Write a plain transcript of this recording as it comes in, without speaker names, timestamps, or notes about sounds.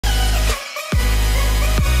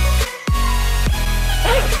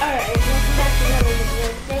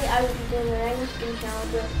channel,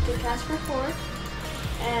 the Casper 4.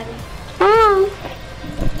 And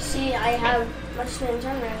see, I have my skins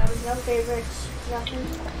on random, no favorites, nothing.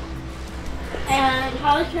 And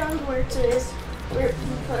how the challenge works is we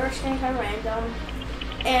put our skins on random.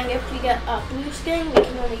 And if we get a blue skin, we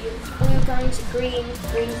can only use blue guns, green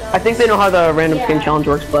guns. I think they know how the random skin challenge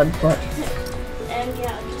works, bud. But. And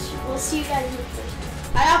yeah, we'll see you guys in the first.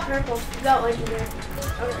 I got purple. You got legendary.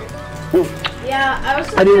 Okay. Yeah, I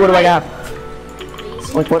was. I do. What do I got?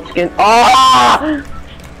 Like what skin? Oh!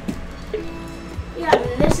 Yeah,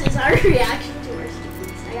 this is our reaction to our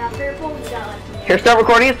skins. I got purple. You got legendary. Here, start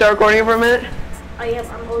recording. Start recording for a minute. Oh yeah,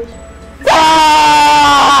 I'm always.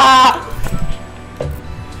 Ah!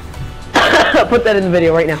 Put that in the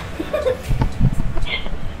video right now.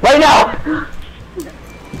 Right now.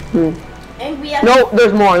 And we have. No,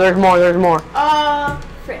 there's more. There's more. There's more.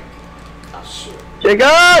 Frick. Oh shoot.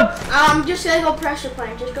 Jacob! Just gonna go pressure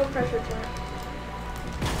plant. Just go pressure plant.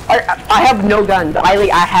 I have no guns. I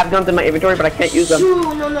have guns in my inventory, but I can't use them.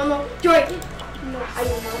 Shoot, no. Joy. No, I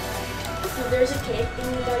don't know. So there's a kid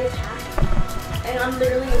and you got attacked. And I'm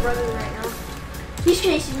literally running right now. He's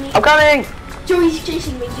chasing me. I'm coming! Joey, he's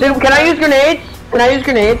chasing me. Dude, can I use grenades? Can I use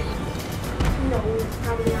grenades? No,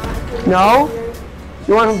 probably not. No?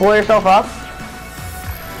 You want to blow yourself up?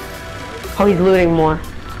 Oh, he's looting more.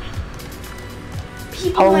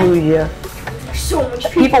 Hallelujah. There's so much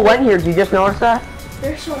people. People went here. Did you just notice that?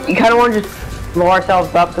 There's so much. You kind of want to just blow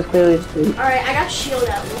ourselves up because clearly it's food. Alright, I got shield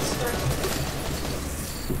at least.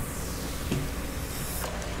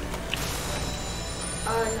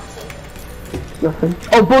 Nothing.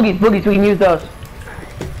 Oh, boogies. We can use those. We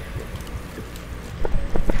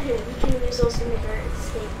can use those to make our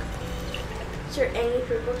escape. Is there any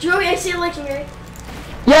purple? Joey, I see a legendary.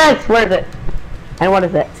 Yes! Where is it? And what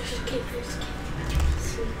is it? There's a cave.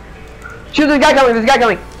 Shoot, there's a guy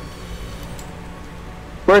coming.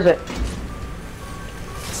 Where is it?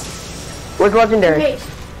 Where's legendary? Okay,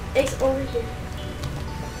 it's over here.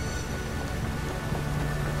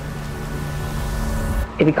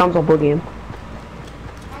 If he comes, I'll boogie him.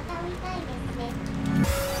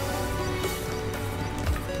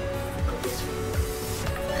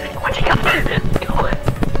 Where'd you come? Go.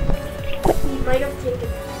 He might have taken it.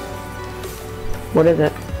 What is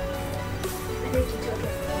it? I think he took it.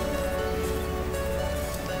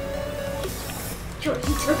 Sure,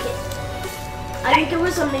 he took it. I think it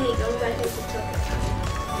was a minigun, but I think he took it.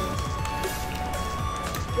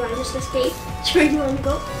 Do I just escape? Sure, you want to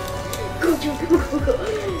go? Go.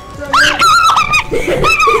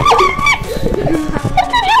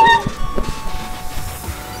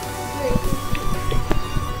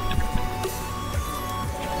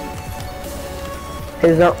 It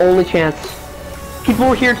is our only chance. People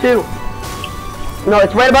were here too. No,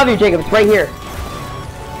 it's right above you, Jacob. It's right here.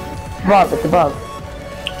 It's above.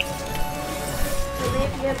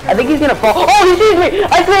 I think he's gonna fall. Oh, he sees me!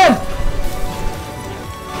 I see him!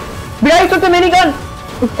 The guy who took the minigun!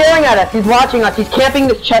 He's staring at us. He's watching us. He's camping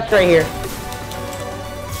this chest right here.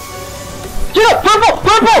 Jacob!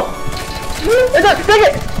 Purple! Take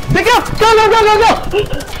it! Pick it up! Go!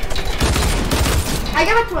 I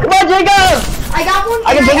got one. Come on, Jacob! I got one.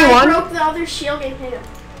 I can take you one. I broke the other shield and hit him.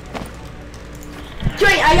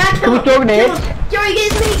 Joey, I got Can we throw grenades? Joey,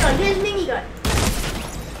 get his minigun.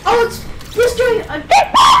 Oh, it's Joey.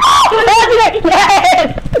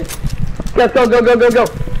 Yes! Let's go.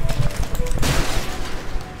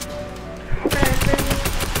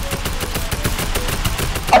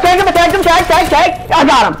 Attack him, tag! I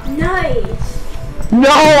got him! Nice!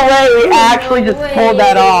 No way, we actually just pulled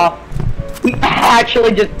that off.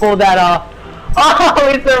 Oh,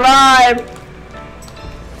 we survived!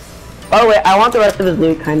 Oh wait, I want the rest of his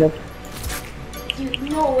loot, kind of. Dude,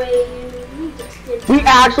 no way, you just did. We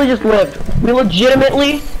actually just lived. We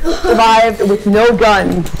legitimately survived with no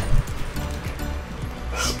guns.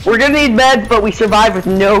 We're gonna need meds, but we survived with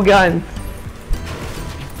no guns.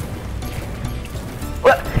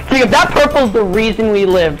 Jacob, that purple's the reason we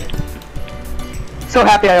lived. So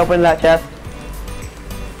happy I opened that chest.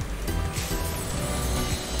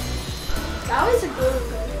 That was a good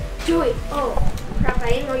one. Joey, oh crap, I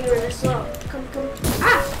didn't know you were this slow. Come.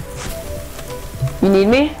 Ah! You need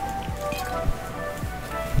me?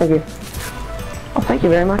 Thank you. Oh, thank you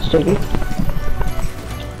very much, Jakey.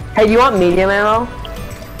 Hey, do you want medium ammo?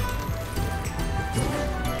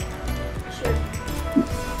 Sure.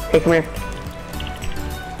 Hey, come here.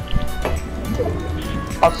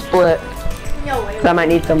 I'll split. No way. Cause I might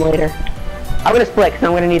need some later. I'm gonna split because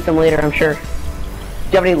I'm gonna need some later, I'm sure. Do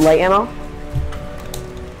you have any light ammo?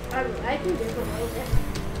 I can do it.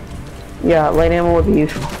 Yeah, light ammo would be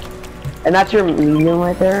useful. And that's your medium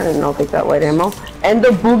right there, and I'll take that light ammo. And the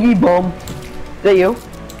boogie bomb. Is that you?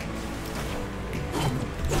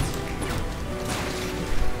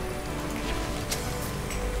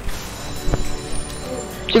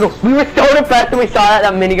 We were so depressed when we saw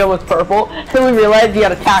that minigun was purple, and we realized he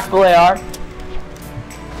had a tactical AR.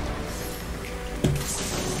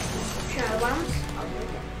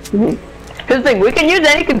 Here's the thing, we can use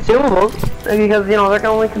any consumables, because, you know, they're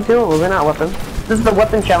only consumables, they're not weapons. This is the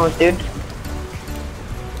weapon challenge, dude.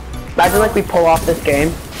 Imagine, like, we pull off this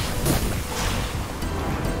game.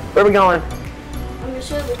 Where are we going? I'm gonna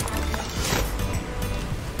show you.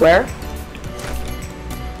 Where?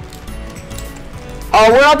 Oh,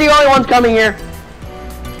 we're not the only ones coming here.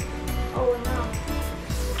 Oh, no.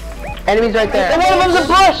 Enemies right there. And one of them's a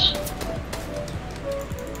bush!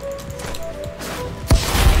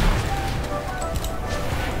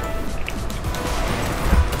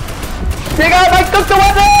 Dig out, I took the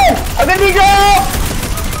weapon! I'm gonna need your help!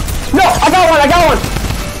 No, I got one!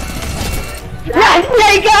 Yes,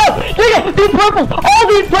 there you go! Look at these purples! All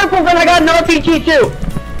these purples, and I got an RPG too!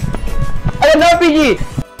 I got an RPG!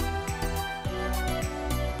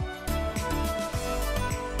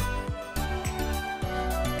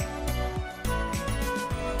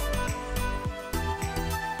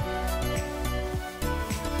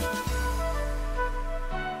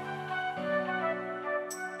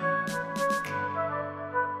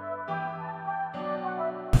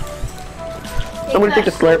 I'm gonna take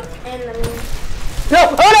a slurp. No!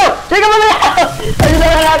 Oh no! Take him over the house! I just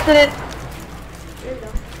had an accident! There you go.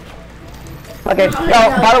 Okay,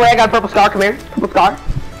 oh, by the way, I got a purple scar. Come here. Purple scar.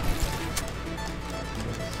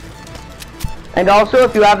 And also,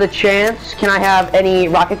 if you have the chance, can I have any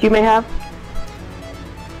rockets you may have?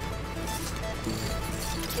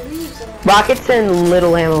 Rockets and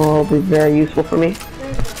little ammo will be very useful for me.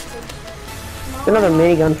 There's another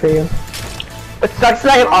minigun for you. It sucks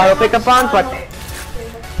that I have auto pickup on, so I...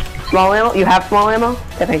 Small ammo? You have small ammo?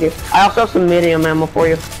 Okay, thank you. I also have some medium ammo for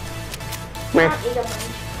you. Come here.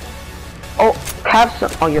 Oh, have some.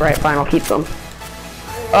 Oh, you're right. Fine, I'll keep them.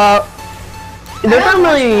 There's not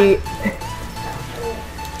really...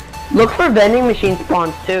 Look for vending machine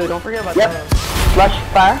spawns, too. Don't forget about that. Rush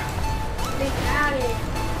fire.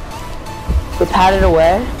 They padded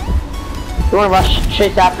away. You want to rush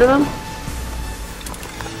chase after them?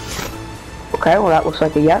 Okay, well that looks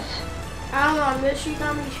like a yes. I don't know, I'm gonna shoot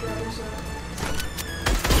down these shrubs.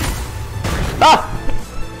 Ah!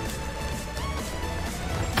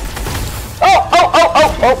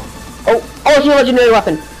 Oh, it's your legendary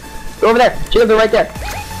weapon. Go over there. Jacob, they're right there.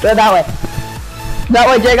 Go that way. That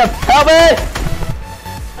way, Jacob. Help me!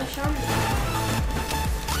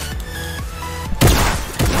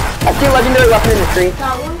 I see a legendary weapon in the tree.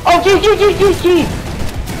 Oh, jeez.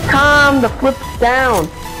 Calm the flips down.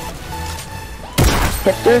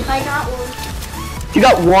 Hipsters? I got one. You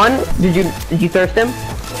got one? Did you thirst him? Yeah.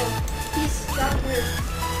 He's down here.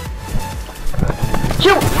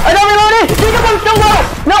 Shoot! I don't reload it! Jacob, I'm so low!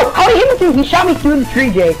 No! How did he hit me through? He shot me through the tree,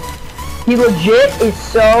 Jake. He legit is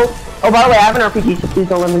so... Oh, by the way, I have an RPG, so please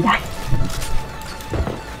don't let me die.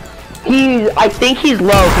 I think he's low,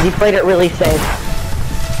 because he played it really safe.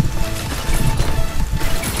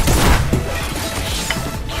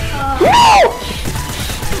 No!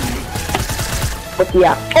 What's he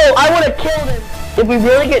at? Oh, I would have killed him! If we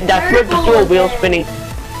really get desperate, just do a wheel spinning.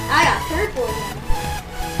 I got purple again.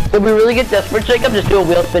 If we really get desperate, Jacob, just do a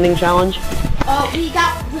wheel spinning challenge. Oh, we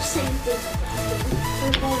got the same thing.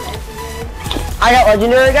 Purple and legendary. I got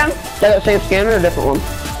legendary again? Is that the same skin or a different one?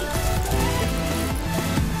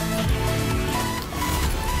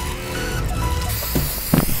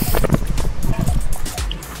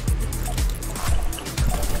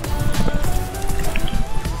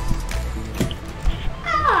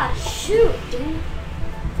 Ah, shoot, dude.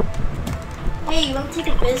 Hey, you want to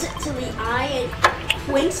take a visit to the eye and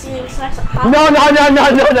Quincy and slash a hot? No.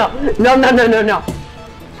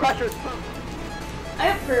 Pressure's pumped. I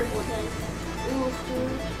have purple then.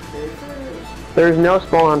 There's no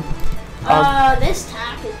spawn. This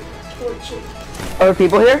tack is torching. Are there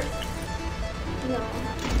people here? No, I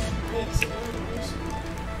didn't see anyways.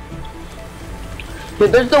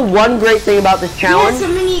 Dude, there's the one great thing about this challenge. Yes,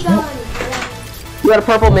 a minigun. You got a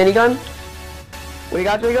purple minigun? What do you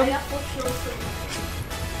got, Jacob? I got full.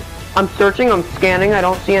 I'm searching, I'm scanning, I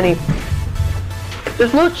don't see any.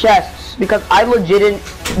 There's loot chests, because I legit,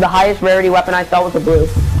 the highest rarity weapon I saw was a blue.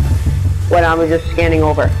 When I was just scanning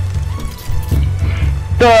over.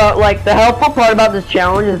 The helpful part about this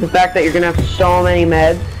challenge is the fact that you're gonna have so many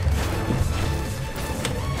meds.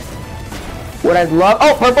 What I'd love,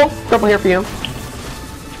 oh, purple here for you.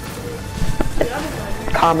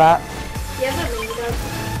 Combat. You have a minigun?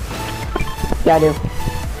 Yeah, I do. I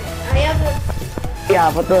have a...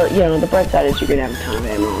 Yeah, but the bright side is you're gonna have a ton of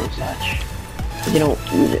ammo and such. But you don't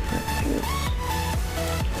use it for everything else.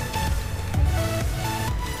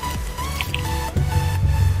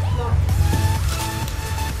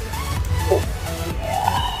 Oh,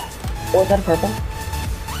 yeah. Oh, is that a purple?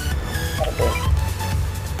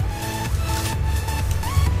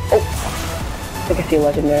 Oh, I think I see a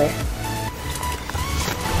legendary.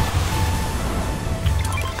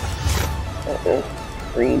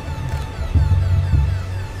 Green.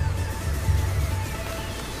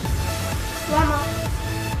 Mama.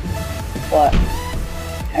 What?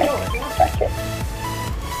 No, Back it.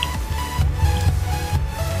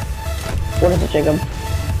 What is it, Jacob?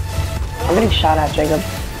 I'm getting shot at, Jacob.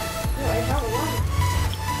 No, I have a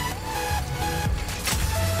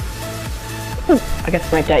lot. I got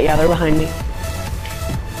sniped at. Yeah, they're behind me.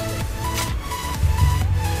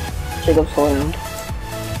 Jacob, slow down.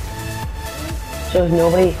 So is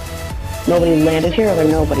nobody landed here, or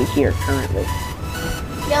there's nobody here currently?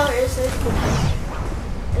 Yeah, there is.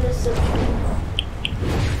 And it's so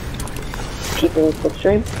People in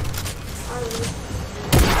slipstream?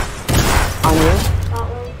 on On you? that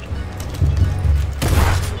one.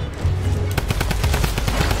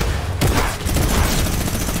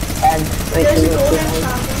 And There's a golden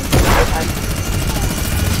shotgun.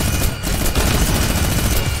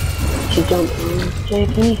 She jumped on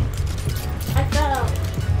JP. I fell.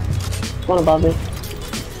 There's one above me.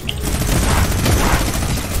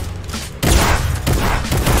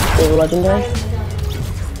 There's a legendary.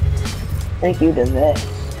 Thank you to this.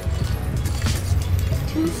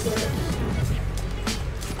 Two slurs.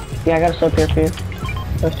 Yeah, I got a slurp here for you.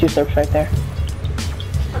 There's 2 slurps right there.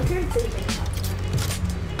 I'm trying to think.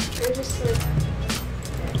 There's just like...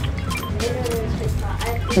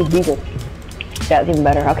 Two beagle. Yeah, it's even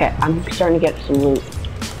better. Okay, I'm starting to get some loot.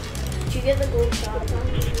 Did you get the gold shotgun?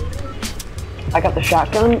 I got the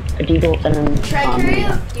shotgun, a deagle, and then Do you have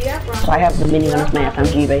rockets? so I have the minigun as my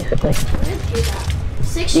FMG basically. I'm gonna do that.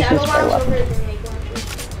 6 You can shadow spray bombs weapon. over the grenade launcher.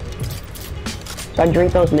 So I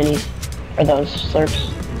drink those minis, or those slurps.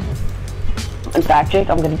 In fact, Jake,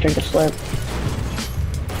 I'm gonna drink a slurp.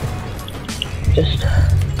 Just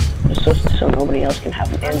so nobody else can have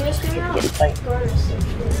an I'm end. just gonna Get in sight. go on a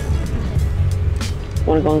slipstream.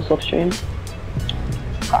 Wanna go on the slipstream?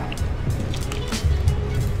 Okay.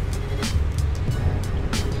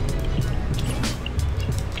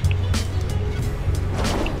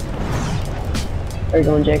 Where are you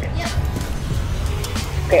going, Jake? Yep.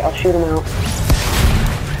 Okay, I'll shoot him out.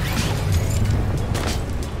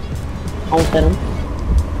 Almost hit him.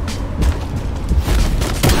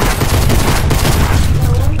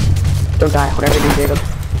 Don't die, whatever you do, Jacob.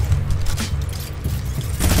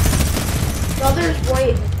 The other's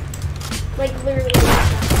white. Like literally one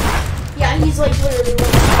shot. Yeah, he's like literally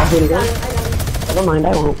one shot. I'll hit again. I got him. Never mind, I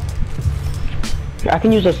won't. I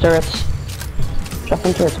can use those turrets. Drop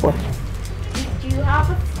them turrets, boy. Do you have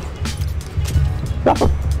a... Drop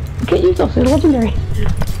them. You can't use those, they're legendary.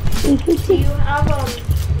 Do you have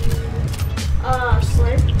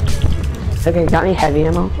slurp? Okay, got any heavy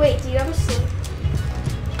ammo? Wait, do you have a slurp?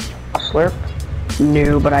 A slurp?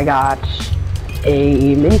 No, but I got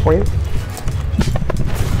a mini for you.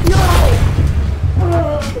 No!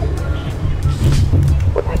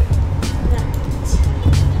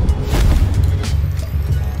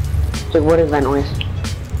 So what is that noise?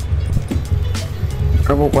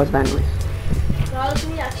 Or what was that noise? That was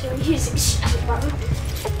me actually using shadow bomb.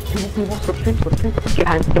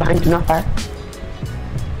 Get behind, do not fire.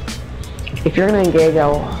 If you're gonna engage,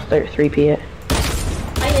 I'll 3P it.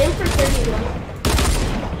 I hit him for 31.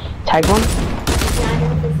 Tag one? Yeah, I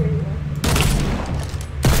hit him for 31.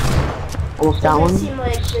 Almost got one. Doesn't seem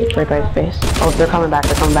like they It's right by his want face. Oh, they're coming back,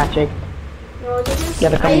 Jake. No, it doesn't Yeah,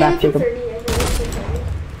 they're coming back, Jacob.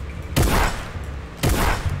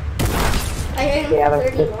 I hit him Yeah, for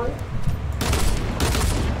that's good. 31.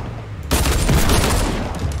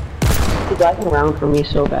 He's driving around for me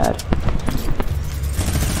so bad.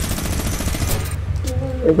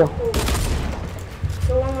 There you go.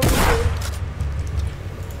 Go on over here.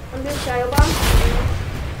 I'm doing shadow bomb.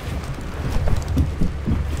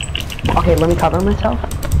 Okay, let me cover myself.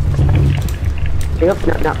 Jacob,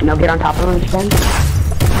 no, get on top of him if you can.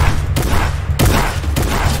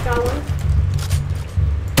 Got one.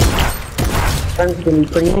 Friends are getting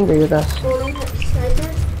pretty angry with us. Golden sniper.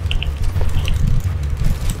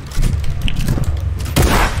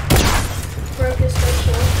 Broke his first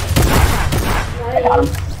shot. I got him.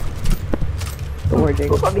 Don't worry,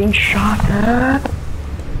 Jacob. I'm being shot at.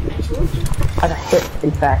 I got hit,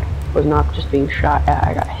 in fact. Was not just being shot at,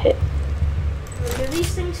 I got hit. these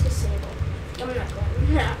things disabled? I'm not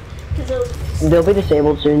going. Yeah, because they'll be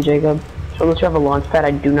disabled soon, Jacob. So unless you have a launch pad,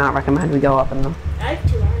 I do not recommend we go up in them. I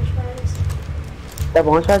have 2 launch pads. They have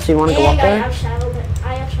launch pads, so you want to go up there? I have shadow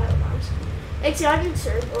bombs. Actually, I can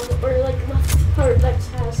serve or like or that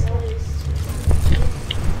has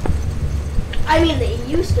I mean, they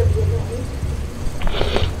used to be annoying.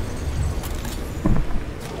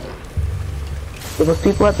 Those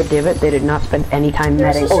people at the divot, they did not spend any time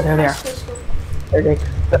netting. Oh, they're there.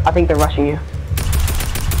 I think they're rushing you.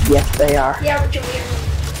 Yes, they are. Yeah, we're jumping.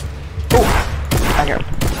 Oh, I hear.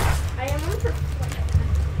 I am on for.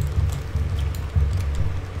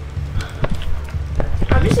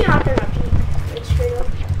 I'm just gonna hop there and like straight up.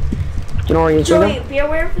 Do you know where he's Joey, be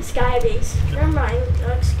aware of the sky base. Never mind.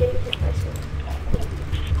 Just getting hit by something.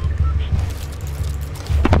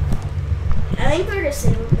 I think we're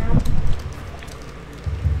disabled now.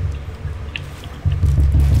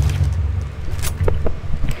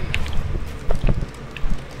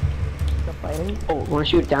 Fighting. Oh, wanna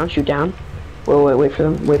shoot down? Shoot down. Wait for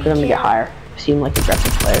them. Wait for them to get higher. Seem like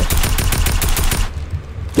aggressive players.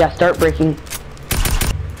 Yeah, start breaking.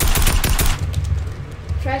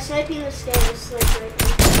 Try sniping the stairs, like right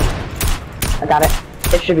there. I got it.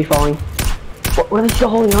 It should be falling. What are they still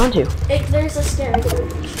holding on to? There's a stair.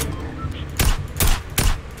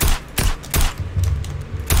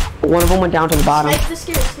 One of them went down to the bottom. Snipe the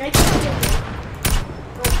stairs. Snipe the stairs.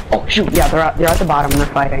 Oh shoot! Yeah, they're at the bottom and they're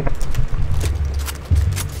fighting.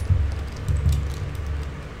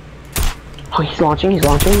 Oh, he's launching. He's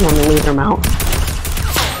launching. You want me to leave them out?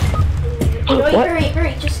 Joey, What?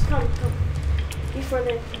 hurry! Just come. Before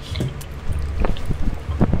they finish.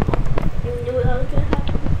 You knew what was gonna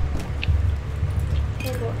happen.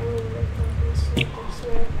 Can't go anywhere.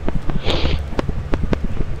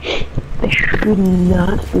 They should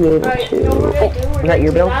not be able to. Alright, you know what we're gonna do? We're Is that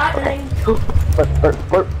your build? that Okay. and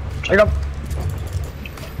Check up.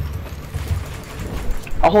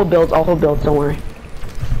 I'll hold builds. Don't worry.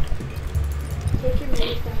 take your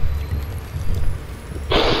minute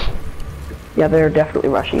back. Yeah, they're definitely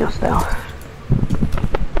rushing us now.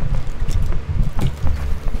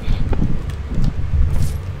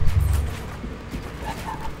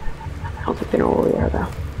 I don't think they know where we are though.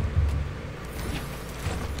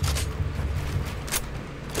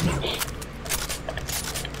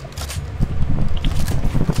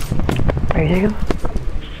 Are you Jacob?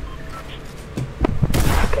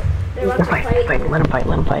 Okay. They're Fight.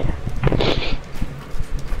 Let them fight.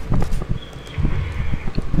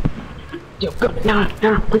 Yo, go. No.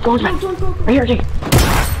 Please go. Go. Right here, Jake.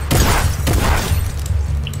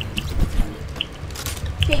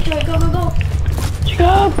 Okay, Joey, go.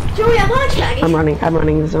 Jacob! Joey, I launched bagging. I'm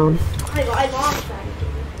running the zone. I launched bagging.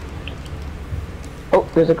 Oh,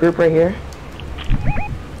 there's a group right here.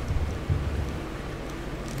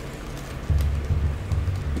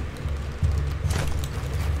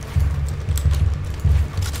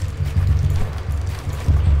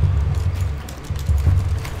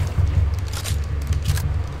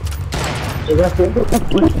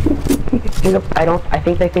 Jacob, I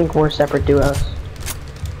think they think we're separate duos.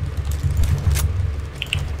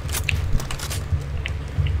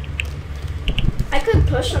 I could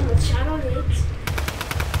push them with shadow nades.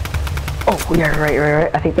 Oh, yeah,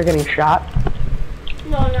 right. I think they're getting shot.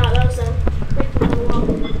 No, that was them. Breaking the wall.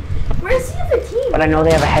 Where's the other team? But I know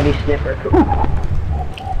they have a heavy sniffer.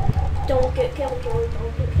 Don't get killed, Joey.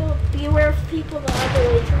 Don't get killed. Be aware of people the other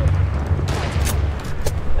way too.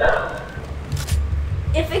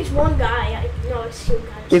 If it's one guy, no, it's 2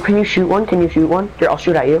 guys. Dude, can you shoot one? Here, I'll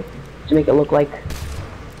shoot at you to make it look like.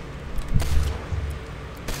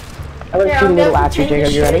 I like shooting little at you,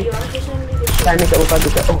 Jacob. You ready? Try to make it look like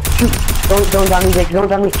it's. Oh, shoot! Don't down me, Jake. Don't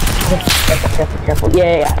down me. Careful.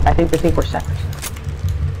 Yeah. I think they think we're separate.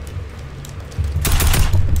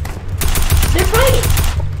 They're fighting.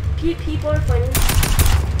 People are fighting.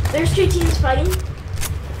 There's 2 teams fighting.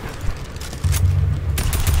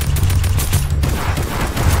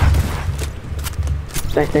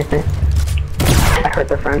 Nice. I hurt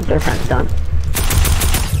their friend. Their friend's done.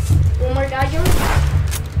 One more guy, Joey.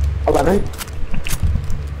 11.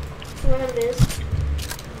 He went in this.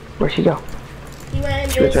 Where'd she go? He went in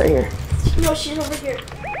She was this. right here. No, she's over here.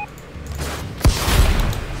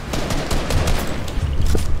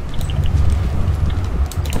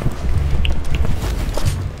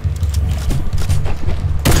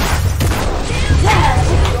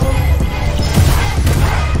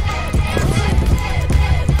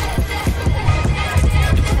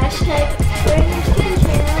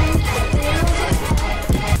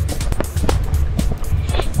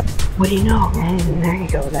 What do you know, man? There you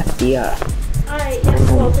go. That's the Alright,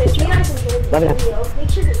 yeah, well, if you guys enjoyed this video, make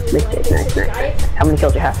sure to leave a like and subscribe. How many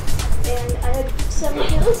kills you have? And I have 7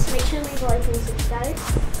 kills. Make sure to leave a like and subscribe.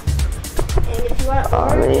 And if you want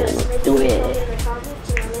more, just make sure to tell me in the comments,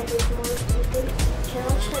 and I might make more stupid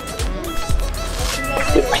challenge type videos. I'll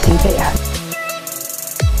see you guys later.